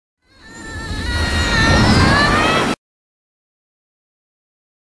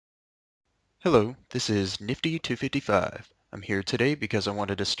Hello, this is Nifty255. I'm here today because I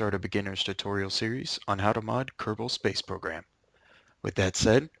wanted to start a beginner's tutorial series on how to mod Kerbal Space Program. With that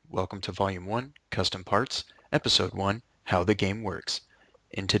said, welcome to Volume 1, Custom Parts, Episode 1, How the Game Works.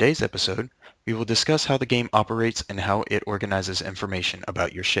 In today's episode, we will discuss how the game operates and how it organizes information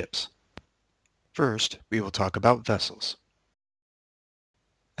about your ships. First, we will talk about vessels.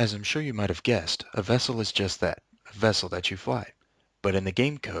 As I'm sure you might have guessed, a vessel is just that, a vessel that you fly. But in the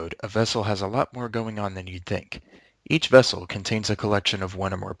game code, a vessel has a lot more going on than you'd think. Each vessel contains a collection of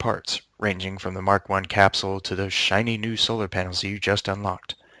one or more parts, ranging from the Mark I capsule to those shiny new solar panels you just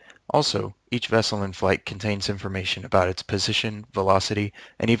unlocked. Also, each vessel in flight contains information about its position, velocity,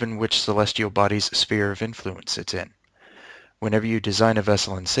 and even which celestial body's sphere of influence it's in. Whenever you design a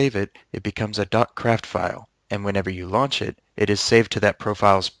vessel and save it, it becomes a .craft file, and whenever you launch it, it is saved to that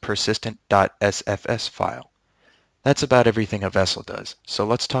profile's persistent.sfs file. That's about everything a vessel does, so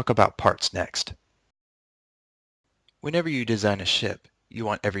let's talk about parts next. Whenever you design a ship, you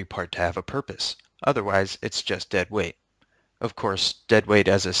want every part to have a purpose. Otherwise, it's just dead weight. Of course, dead weight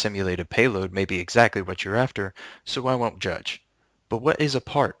as a simulated payload may be exactly what you're after, so I won't judge. But what is a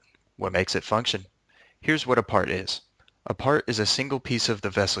part? What makes it function? Here's what a part is. A part is a single piece of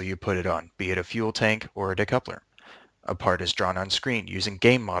the vessel you put it on, be it a fuel tank or a decoupler. A part is drawn on screen using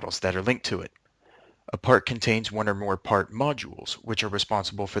game models that are linked to it. A part contains one or more part modules, which are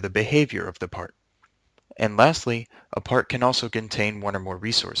responsible for the behavior of the part. And lastly, a part can also contain one or more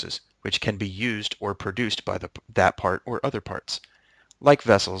resources, which can be used or produced by that part or other parts. Like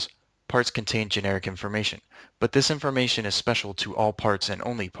vessels, parts contain generic information, but this information is special to all parts and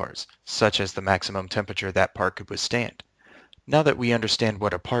only parts, such as the maximum temperature that part could withstand. Now that we understand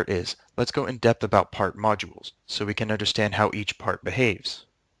what a part is, let's go in depth about part modules, so we can understand how each part behaves.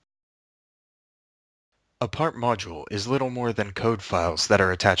 A part module is little more than code files that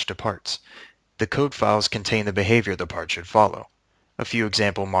are attached to parts. The code files contain the behavior the part should follow. A few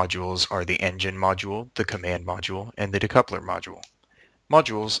example modules are the engine module, the command module, and the decoupler module.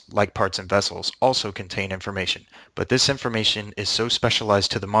 Modules, like parts and vessels, also contain information, but this information is so specialized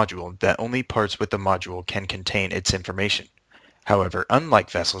to the module that only parts with the module can contain its information. However, unlike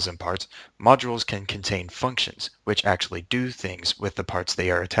vessels and parts, modules can contain functions, which actually do things with the parts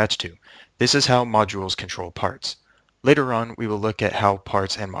they are attached to. This is how modules control parts. Later on, we will look at how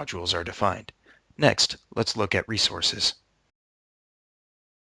parts and modules are defined. Next, let's look at resources.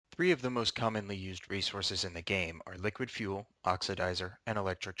 Three of the most commonly used resources in the game are liquid fuel, oxidizer, and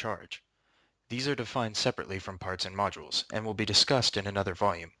electric charge. These are defined separately from parts and modules, and will be discussed in another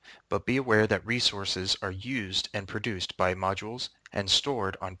volume, but be aware that resources are used and produced by modules and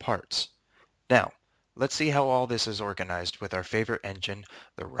stored on parts. Now, let's see how all this is organized with our favorite engine,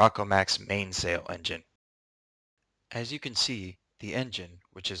 the ROCKOMAX MAINSAIL engine. As you can see, the engine,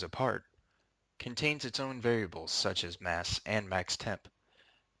 which is a part, contains its own variables such as mass and max temp.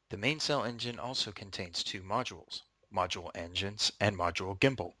 The MAINSAIL engine also contains two modules, module engines and module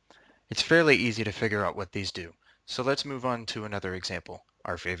gimbal. It's fairly easy to figure out what these do, so let's move on to another example,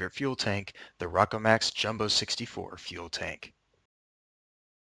 our favorite fuel tank, the ROCKOMAX Jumbo 64 fuel tank.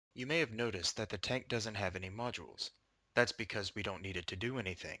 You may have noticed that the tank doesn't have any modules. That's because we don't need it to do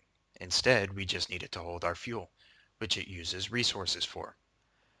anything. Instead, we just need it to hold our fuel, which it uses resources for.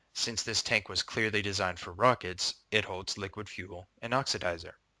 Since this tank was clearly designed for rockets, it holds liquid fuel and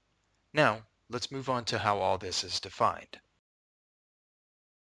oxidizer. Now, let's move on to how all this is defined.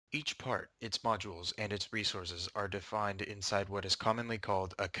 Each part, its modules, and its resources are defined inside what is commonly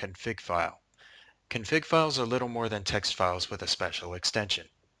called a config file. Config files are little more than text files with a special extension.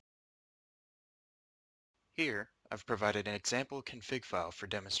 Here, I've provided an example config file for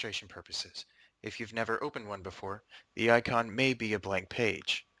demonstration purposes. If you've never opened one before, the icon may be a blank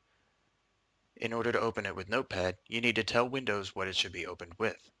page. In order to open it with Notepad, you need to tell Windows what it should be opened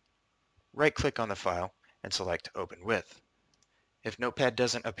with. Right-click on the file and select Open With. If Notepad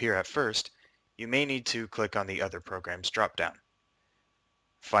doesn't appear at first, you may need to click on the Other Programs drop-down.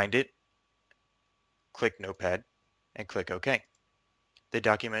 Find it, click Notepad, and click OK. The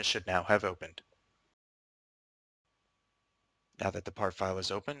document should now have opened. Now that the part file is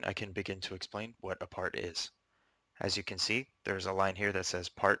open, I can begin to explain what a part is. As you can see, there's a line here that says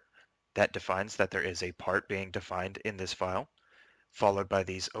part. That defines that there is a part being defined in this file, followed by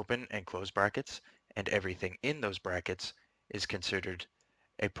these open and close brackets, and everything in those brackets is considered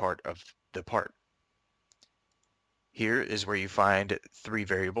a part of the part. Here is where you find three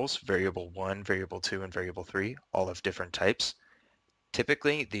variables, variable 1, variable 2, and variable 3, all of different types.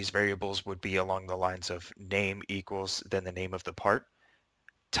 Typically, these variables would be along the lines of name equals then the name of the part,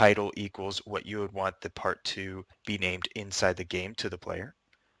 title equals what you would want the part to be named inside the game to the player,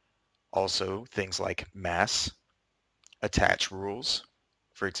 Also, things like mass, attach rules.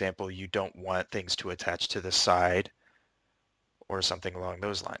 For example, you don't want things to attach to the side or something along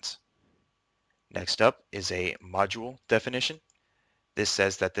those lines. Next up is a module definition. This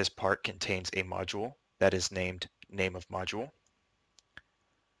says that this part contains a module that is named name of module.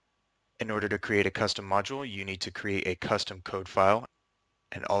 In order to create a custom module, you need to create a custom code file,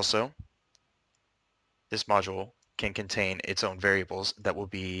 and also this module can contain its own variables that will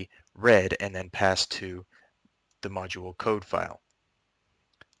be read and then passed to the module code file.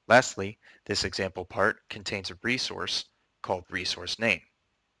 Lastly, this example part contains a resource called resource name.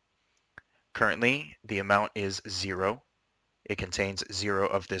 Currently, the amount is 0. It contains 0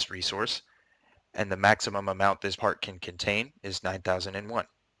 of this resource, and the maximum amount this part can contain is 9001.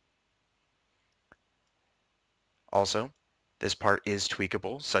 Also, this part is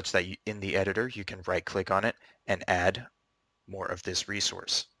tweakable such that in the editor you can right-click on it and add more of this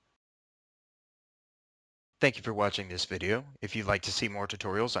resource. Thank you for watching this video. If you'd like to see more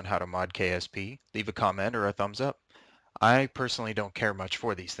tutorials on how to mod KSP, leave a comment or a thumbs up. I personally don't care much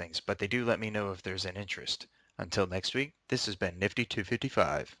for these things, but they do let me know if there's an interest. Until next week, this has been Nifty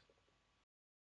 255.